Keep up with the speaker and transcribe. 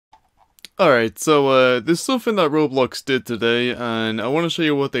Alright, so there's something that Roblox did today, and I want to show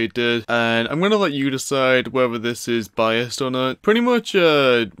you what they did, and I'm gonna let you decide whether this is biased or not. Pretty much,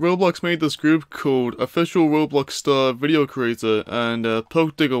 Roblox made this group called Official Roblox Star Video Creator, and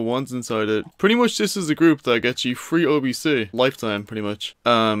Poke Digger 1's inside it. Pretty much this is a group that gets you free OBC, lifetime pretty much.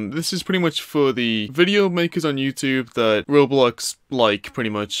 This is pretty much for the video makers on YouTube that Roblox like,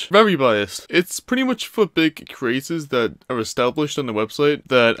 pretty much. Very biased. It's pretty much for big creators that are established on the website,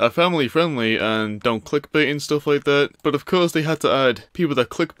 that are family friendly and don't clickbait and stuff like that, but of course they had to add people that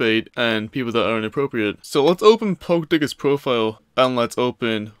clickbait and people that are inappropriate. So let's open Poke Digger's profile, and let's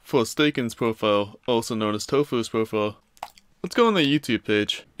open Forsaken's profile, also known as Tofu's profile. Let's go on the YouTube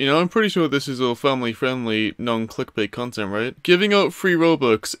page. You know, I'm pretty sure this is all family-friendly, non-clickbait content, right? Giving out free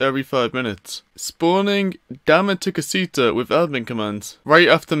Robux every 5 minutes. Spawning Damn-it-to-Casita with admin commands. Right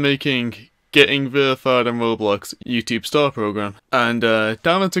after making Getting Verified on Roblox YouTube Star Program. And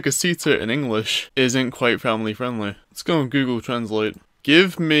Damn-it-to-Casita in English isn't quite family-friendly. Let's go on Google Translate.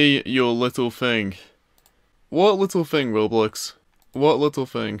 Give me your little thing. What little thing, Roblox? What little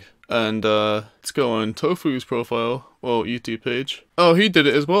thing? And let's go on Tofu's profile, well, YouTube page. Oh, he did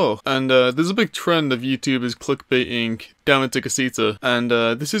it as well. And there's a big trend of YouTubers clickbaiting Damn-it-to-Casita. And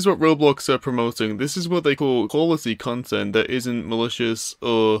this is what Roblox are promoting. This is what they call quality content that isn't malicious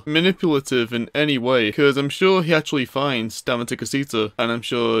or manipulative in any way. Because I'm sure he actually finds Damn-it-to-Casita. And I'm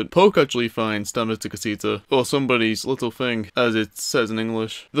sure Poke actually finds Damn-it-to-Casita. Or somebody's little thing, as it says in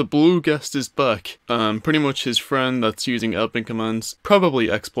English. The blue guest is back. Pretty much his friend that's using admin commands.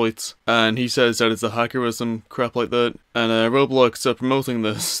 Probably exploits. And he says that it's a hacker or some crap like that. And Roblox are promoting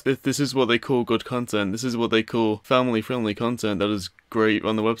this. This is what they call good content. This is what they call family-friendly content that is great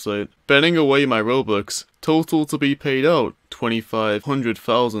on the website. Betting away my Robux. Total to be paid out,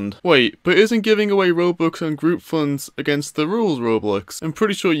 2,500,000. Wait, but isn't giving away Robux on group funds against the rules, Roblox? I'm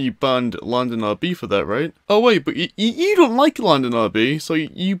pretty sure you banned Landon RB for that, right? Oh wait, but you don't like Landon RB, so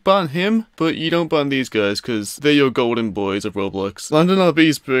you ban him, but you don't ban these guys, because they're your golden boys of Roblox. Landon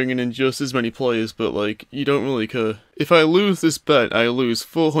RB's bringing in just as many players, but like, you don't really care. If I lose this bet, I lose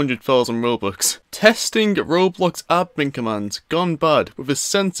 400,000 Robux. Testing Roblox admin commands, gone bad, with a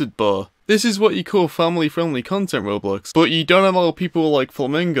censored bar. This is what you call family-friendly content, Roblox. But you don't allow people like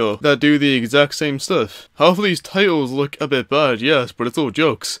Flamingo that do the exact same stuff. Half of these titles look a bit bad, yes, but it's all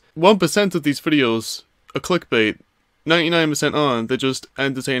jokes. 1% of these videos are clickbait. 99% aren't, they're just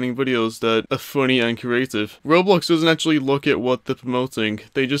entertaining videos that are funny and creative. Roblox doesn't actually look at what they're promoting,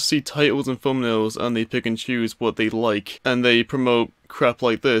 they just see titles and thumbnails and they pick and choose what they like. And they promote crap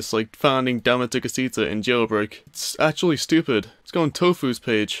like this, like finding Damn-it-to-Casita in Jailbreak. It's actually stupid. Let's go on Tofu's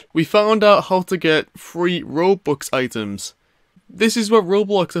page. We found out how to get free Robux items. This is what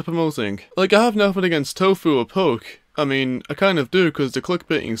Roblox are promoting. Like, I have nothing against Tofu or Poke. I mean, I kind of do because they're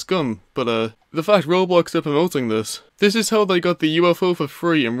clickbaiting scum, but the fact Roblox are promoting this. This is how they got the UFO for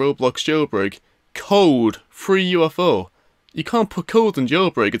free in Roblox Jailbreak. Code, free UFO. You can't put codes in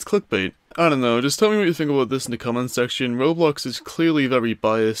Jailbreak, it's clickbait. I don't know, just tell me what you think about this in the comments section. Roblox is clearly very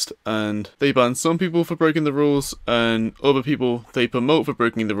biased, and they ban some people for breaking the rules, and other people they promote for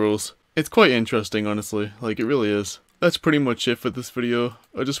breaking the rules. It's quite interesting, honestly, like it really is. That's pretty much it for this video.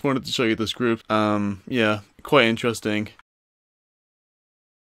 I just wanted to show you this group. Yeah, quite interesting.